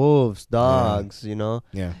Wolves. wolves, dogs.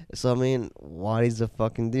 Yeah. So, I mean, what is the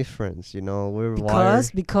fucking difference? We're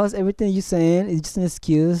wired. Because everything you're saying is just an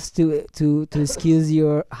excuse to excuse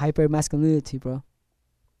your hyper masculinity, bro.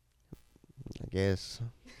 I guess.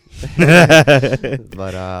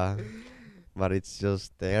 But it's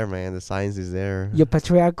just there, man. The science is there. Your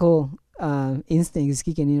patriarchal instinct is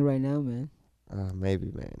kicking in right now, man.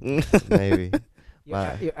 Maybe, man. Maybe.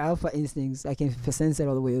 Wow. Your alpha instincts, I can sense it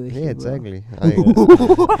all the way over here. Yeah, bro. exactly.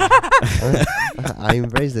 I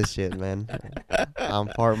embrace this shit, man. I'm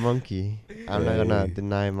part monkey. I'm not gonna Hey.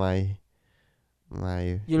 deny my.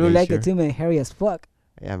 You look like it nature. too, man. Hairy as fuck.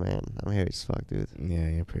 Yeah, man. I'm hairy as fuck, dude. Yeah,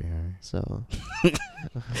 you're pretty hairy. So,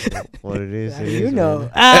 what it is, How it do is, you know?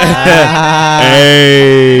 man.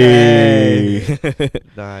 Hey.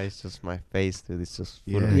 Nah, it's just my face, dude. It's just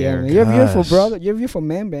full Yeah. of Yeah, hair. man. You're beautiful, Gosh. bro. You're a beautiful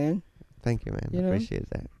man. Thank you, man. You I know? appreciate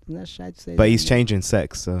that. I'm not shy to say But that, he's man. changing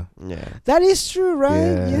sex, so Yeah. That is true, right?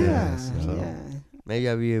 Yeah, Yeah. so- Yeah. Maybe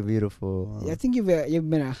I'll be a beautiful. I think you've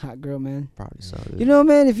been a hot girl, man. Probably so. You know,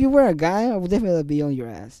 man, if you were a guy, I would definitely be on your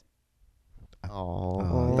ass.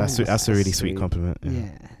 Oh, that's a really sweet compliment. Yeah.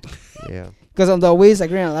 Yeah. Yeah. Because on the ways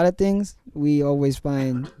agree on a lot of things, we always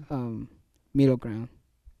find middle ground.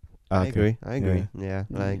 I Okay. agree. I agree. Yeah.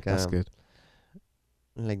 Yeah. Like That's good.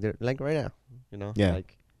 like right now, Yeah.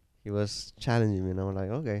 Like, he was challenging me, and I'm like,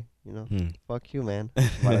 okay, Hmm. fuck you, man.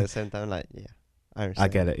 But at the same time, like, yeah, I understand. I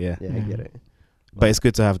get it, yeah. Yeah, I get it. But it's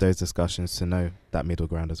good to have those discussions to know that middle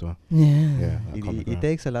ground as well. Yeah. Yeah. that It, common it, ground.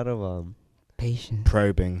 takes a lot of Patience.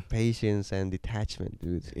 Probing. patience and detachment,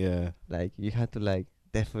 dude. Yeah. Like, you have to, like,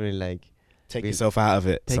 definitely, like, Take Be- yourself out of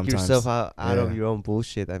it take sometimes. yourself out of Yeah. your own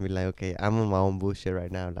bullshit and be like, okay, I'm on my own bullshit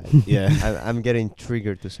right now. Like, Yeah. I'm getting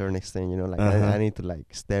triggered to a certain extent, like, Uh-huh. I need to,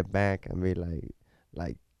 like, step back and be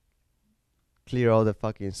like clear all the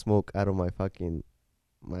fucking smoke out of my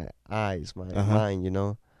eyes, my Uh-huh. mind,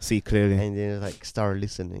 See clearly. and then like start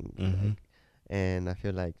listening. Mhm. Like, and I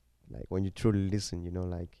feel like when you truly listen, you know,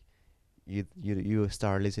 like you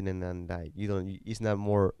start listening, and like you don't. It's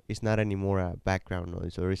not anymore a background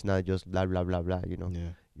noise, or it's not just blah blah blah blah. You know,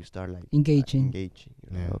 Yeah. you start like Engaging. engaging.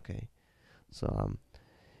 You know? Yeah. Okay, so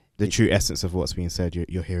The it- true essence of what's being said,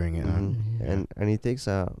 you're hearing it. Mhm. Yeah. and it takes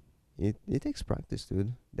it takes practice,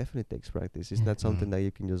 dude. Definitely takes practice. It's Yeah. not something Mhm. that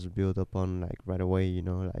you can just build upon like right away. You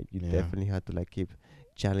know, like you Yeah. definitely have to like keep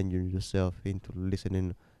challenging yourself into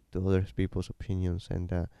listening to other people's opinions and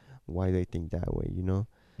why they think that way. You know,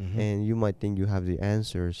 Mhm. and you might think you have the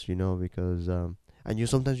answers. You know, because and you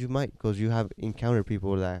sometimes you might, because you have encountered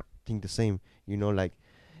people that think the same. You know, like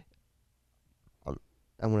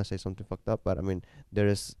I'm gonna say something fucked up, but I mean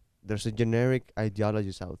there's a generic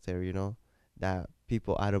ideologies out there, you know, that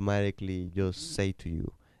people automatically just say to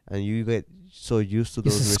you, and you get so used to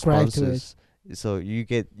You those subscribe to it. responses. So you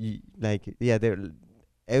get like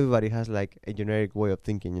everybody has like a generic way of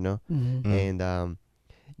thinking, you know, Mhm. Mm. and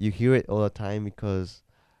you hear it all the time because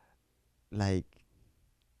like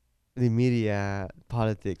the media,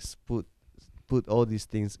 politics put all these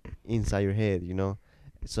things inside your head, you know.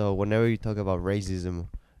 So whenever you talk about racism,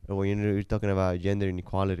 or when you're talking about gender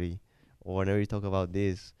inequality, or whenever you talk about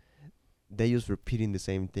this, they just repeating the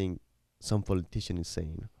same thing some politician is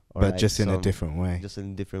saying, or But like just in a some- different way. just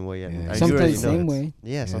in a different way, and, Yeah. and you Sometimes already the know same it. way.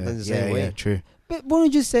 Yeah, sometimes the yeah, same way. Yeah, true. But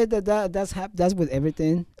wouldn't you say that's with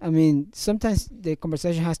everything? I mean, sometimes the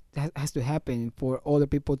conversation has to happen for other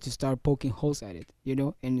people to start poking holes at it, you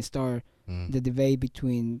know, and start Mm. the debate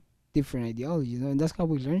between different ideologies, you know, and that's how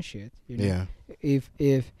we learn shit. You know? Yeah. If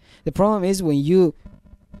the problem is when you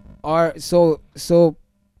are so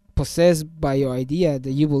possessed by your idea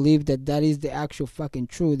that you believe that is the actual fucking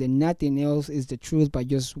truth, and nothing else is the truth but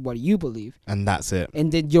just what you believe, And that's it.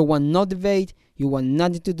 and then you want no debate, you want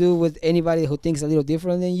nothing to do with anybody who thinks a little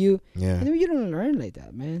different than you, Yeah. and then you don't learn like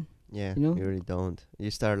that, man. Yeah, You know? you really don't.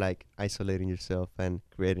 You start like isolating yourself and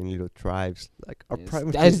creating little tribes, like our Yes,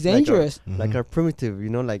 primitive. that's dangerous. Like Mhm. our primitive, you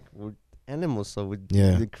know, like we're animals, so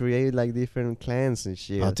Yeah. we create like different clans and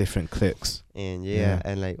shit. Our different cliques. And Yeah.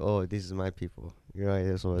 and like, oh, this is my people. You're right,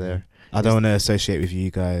 that's over Yeah. there. I don't want to associate with you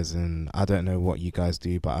guys, and I don't know what you guys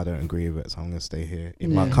do, but I don't agree with it, so I'm gonna stay here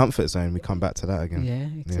in my Yeah. comfort zone. We come back to that again. Yeah,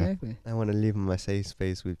 exactly. I want to live in my safe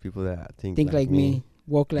space with people that think Think like me,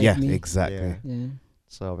 walk like yeah, me. exactly. Yeah. Yeah.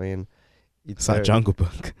 So man, It's like Jungle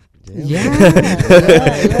Book. Yeah,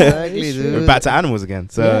 exactly, it's dude. We're back to animals again.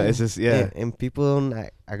 So Yeah. it's just And people don't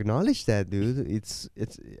acknowledge that, dude. It's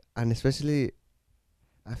and especially,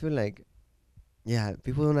 I feel like, yeah,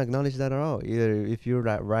 people don't acknowledge that at all. Either if you're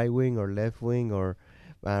like right wing or left wing or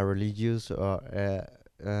religious or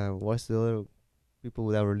what's the other people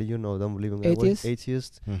without religion or don't believe in God? Atheists?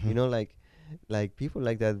 Atheists. Mhm. You know, like people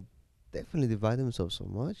like that definitely divide themselves so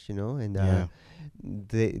much, you know, and Yeah.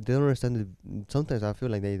 they don't understand sometimes I feel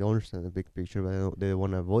like they don't understand the big picture, but they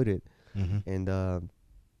want to avoid it. Mhm. And the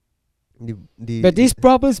But these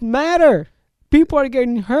problems matter. People are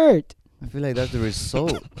getting hurt. I feel like that's the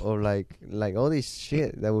result of like all this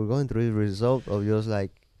shit that we're going through is a result of just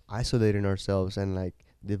like isolating ourselves and like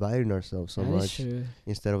dividing ourselves so That is much true.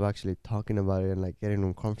 instead of actually talking about it and like getting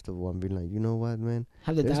uncomfortable and being like, you know what, man,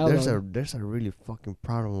 Have the there's dialogue. a really fucking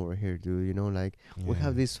problem over here, dude. You know, like we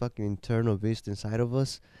have Yeah. this fucking internal beast inside of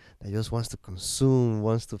us that just wants to consume,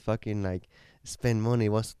 wants to fucking like spend money,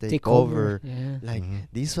 wants to take over. Yeah. Like Mhm.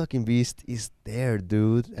 this fucking beast is there,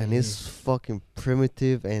 dude, and It it's is. fucking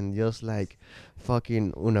primitive and just like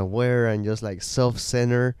fucking unaware and just like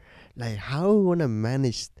self-centered. Like how we wanna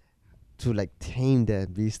manage to like tame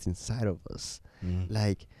that beast inside of us? Mhm.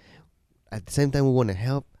 Like at the same time we want to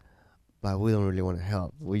help, but we don't really want to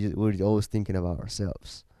help. We're always thinking about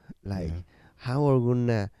ourselves. Like Yeah. how are we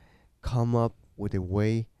gonna come up with a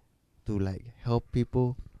way to like help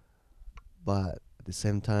people, but at the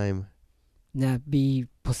same time, Not be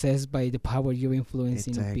possessed by the power you're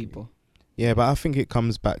influencing on Exactly. people. Yeah, but I think it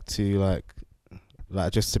comes back to like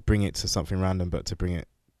just to bring it to something random, but to bring it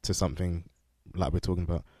to something like we're talking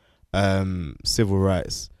about civil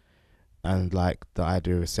rights and like the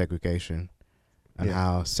idea of segregation and Yeah.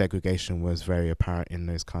 how segregation was very apparent in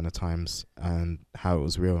those kind of times and how it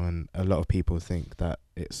was real, and a lot of people think that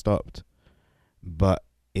it stopped, but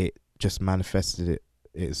it just manifested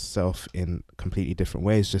itself in completely different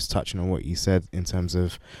ways. Just touching on what you said in terms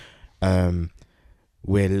of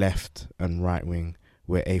we're left and right wing,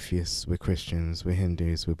 we're atheists, we're Christians, we're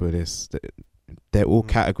Hindus, we're Buddhists. They're all Mhm.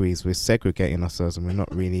 categories. We're segregating ourselves and we're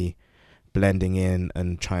not really blending in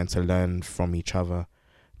and trying to learn from each other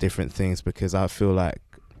different things, because I feel like,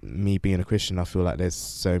 me being a Christian, I feel like there's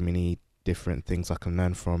so many different things I can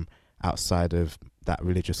learn from outside of that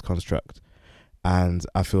religious construct. And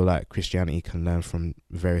I feel like Christianity can learn from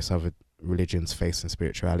various other religions, faiths and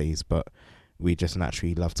spiritualities, but we just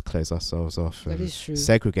naturally love to close ourselves off That and is true.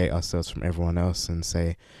 segregate ourselves from everyone else and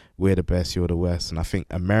say we're the best, you're the worst. And I think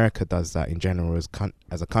America does that in general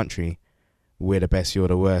as a country. We're the best, you're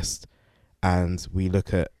the worst, and we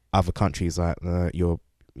look at other countries like you're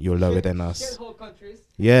lower than us.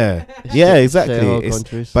 Yeah, yeah, exactly.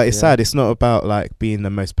 But it's sad. It's not about like being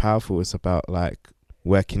the most powerful. It's about like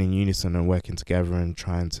working in unison and working together and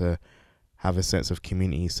trying to have a sense of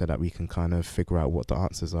community so that we can kind of figure out what the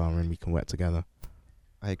answers are and we can work together.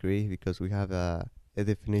 I agree, because we have a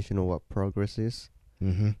definition of what progress is,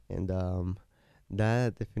 Mm-hmm. and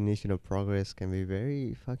that definition of progress can be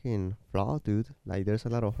very fucking flawed, dude. Like, there's a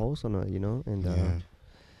lot of holes on it, you know, and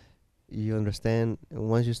you understand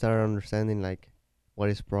once you start understanding like what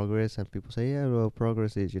is progress, and people say, yeah, well,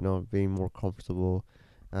 progress is, you know, being more comfortable,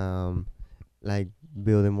 like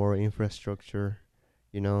building more infrastructure,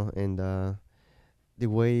 you know, and the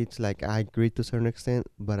way it's like, I agree to a certain extent,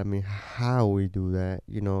 but I mean how we do that,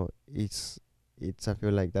 you know, it's I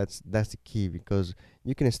feel like that's the key, because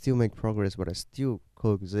you can still make progress but still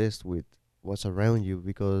coexist with what's around you,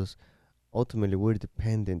 because ultimately we're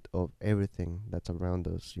dependent of everything that's around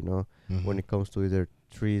us, you know. Mm-hmm. When it comes to either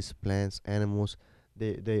trees, plants, animals,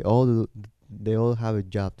 they all have a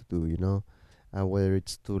job to do, you know, whether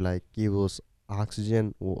it's to like give us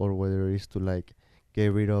oxygen, or whether it's to like get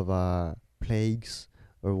rid of plagues,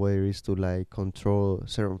 or whether it's to like control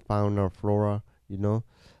certain fauna or flora, you know.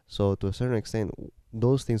 So to a certain extent,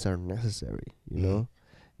 those things are necessary, you know,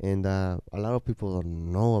 and a lot of people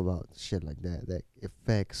don't know about shit like that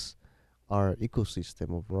affects our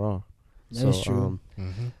ecosystem overall. That is true.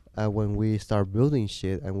 When we start building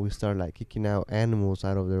shit and we start like kicking out animals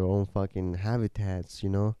out of their own fucking habitats, you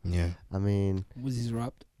know, Yeah. I mean, We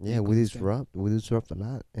disrupt. yeah, we disrupt a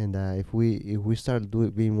lot. And if we start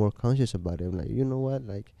being more conscious about it, like, you know what,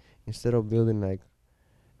 like, instead of building like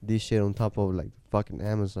this shit on top of like fucking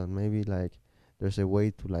Amazon, maybe like there's a way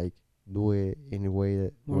to like do it in a way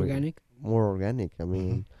that More organic. I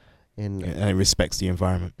mean, and And it respects the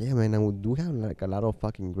environment. yeah, man, and we do have like a lot of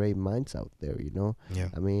fucking great minds out there, you know. Yeah.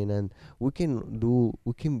 I mean, and we can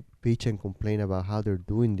bitch and complain about how they're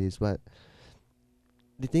doing this, but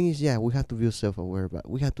the thing is, yeah, we have to be self-aware, but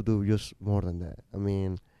we have to do just more than that. I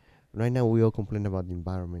mean, right now we all complain about the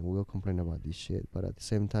environment, we all complain about this shit, but at the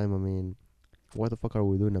same time, I mean, what the fuck are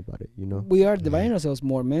we doing about it, you know? We are dividing ourselves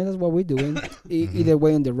more, man. That's what we're doing. Either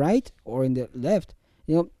way, on the right or in the left.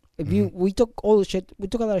 You know, if we talk all the shit, we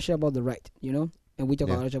talk a lot of shit about the right, you know, and we talk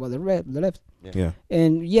a lot of shit about the left. Yeah.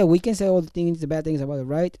 And yeah, we can say all the things, the bad things about the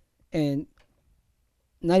right, and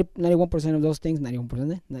 91% of those things,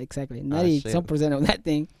 91%, not exactly, 90% of that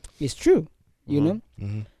thing is true, you know.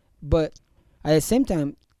 Mm-hmm. But at the same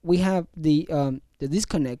time, we have the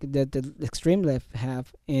disconnect that the extreme left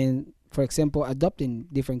have in, for example, adopting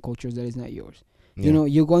different cultures that is not yours. Yeah. You know,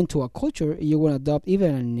 you go into a culture, you want to adopt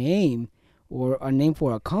even a name, or a name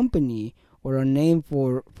for a company, or a name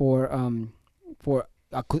for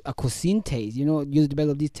a cuisine taste. You know, you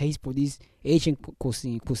develop this taste for this Asian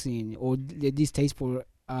cuisine, or this taste for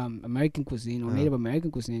American cuisine or Native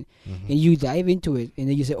American cuisine, and you dive into it, and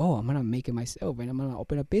then you say, "Oh, I'm gonna make it myself, and I'm gonna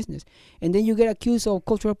open a business," and then you get accused of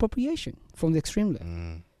cultural appropriation from the extreme left.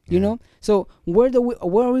 You know, so where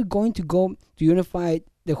are we going to go to unify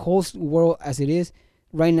the whole world as it is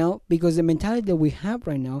right now? Because the mentality that we have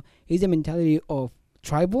right now is the mentality of a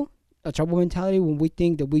tribal mentality, when we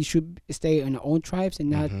think that we should stay in our own tribes and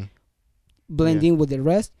not blend in with the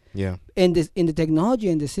rest. Yeah. And in the technology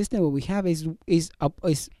and the system that we have is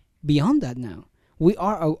beyond that now. We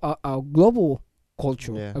are a global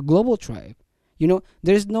culture, a global tribe. You know,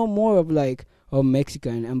 there's no more of like, oh,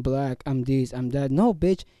 Mexican, I'm black, I'm this, I'm that. No,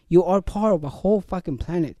 bitch, you are part of a whole fucking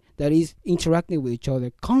planet that is interacting with each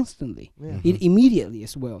other constantly, immediately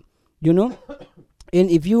as well. You know, and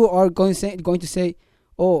if you are going to say,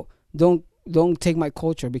 oh, don't take my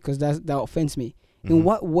culture because that offends me. In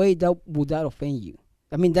what way would that offend you?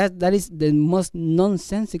 I mean, that is the most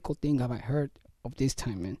nonsensical thing I've heard of this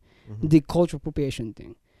time, man. The cultural appropriation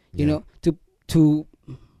thing. You know, to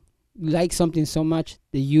like something so much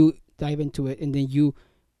that you dive into it, and then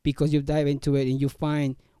because you dive into it and you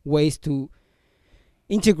find ways to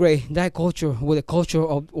integrate that culture with the culture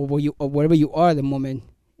of wherever you are at the moment,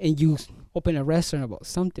 and you open a restaurant about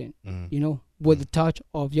something, you know, with the touch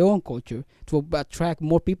of your own culture to attract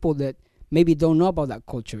more people that maybe don't know about that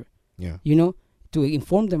culture. Yeah. You know, to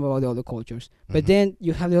inform them about the other cultures. But then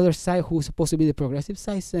you have the other side who's supposed to be the progressive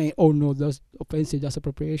side saying, oh no, that's offensive, that's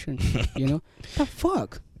appropriation. You know? The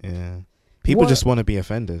fuck? Yeah. People What- just want to be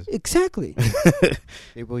offended. Exactly.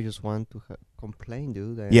 People just want to complain,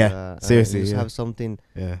 dude. And, Yeah, seriously, just yeah. have something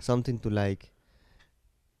to like.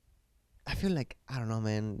 I feel like I don't know,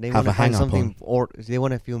 man. They Have want to a find hang-up something, or they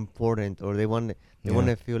want to feel important, or they want Yeah.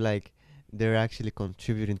 to feel like they're actually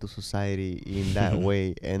contributing to society in that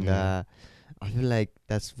way. And Yeah. I feel like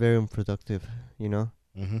that's very unproductive. You know,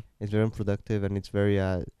 Mm-hmm. it's very unproductive, and it's very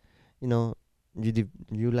you know,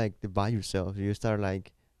 you like divide yourself. You start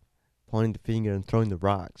like pointing the finger and throwing the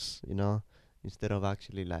rocks. You know, instead of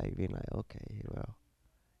actually like being like, okay, well,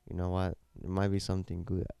 you know what, there might be something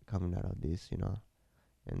good coming out of this. You know,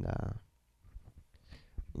 and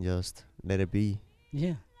just let it be.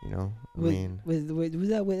 Yeah. You know, I With, mean, with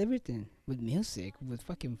that, with everything, with music, with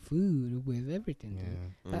fucking food, with everything.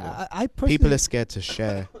 dude. Yeah. I personally, People are scared to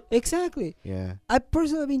share. exactly. Yeah. I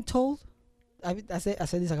personally been told. I said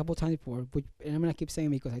this a couple times before, but and I'm gonna keep saying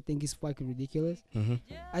it because I think it's fucking ridiculous. Mm-hmm.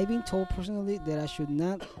 I've been told personally that I should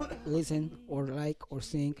not listen or like or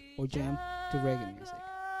sing or jam to reggae music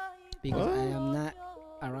because I am not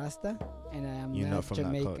a Rasta and I am You're not not from that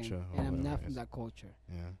Jamaican culture or and I'm whatever not it from is. that culture.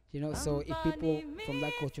 Yeah. You know, so if people from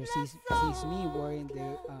that culture sees me wearing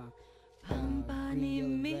the green,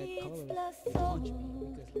 yellow, red color, they punch me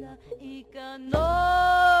because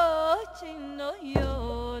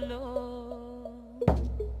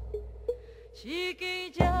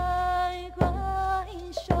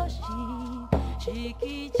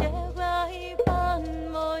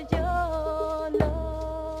I'm not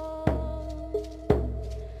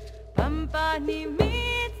Pampani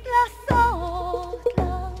meets la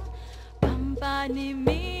sotla, Pampani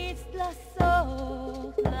meets la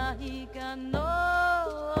sotla, Higa no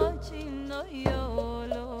chino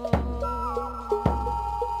yolo.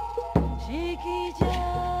 Shiki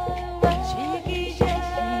jawa, shiki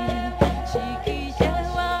jawa, shiki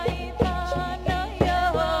jawa, ipana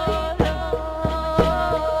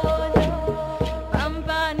yolo.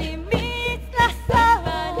 Pampani meets la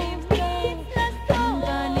sotla,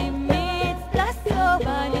 Pampani meets la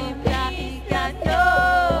sotla, Higa no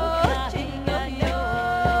chino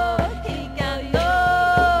yolo, Higa no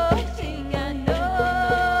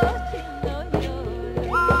chino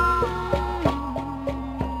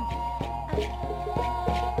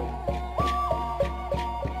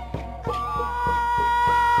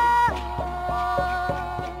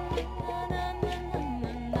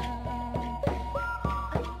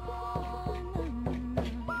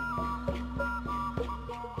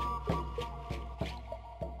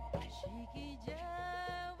Shiki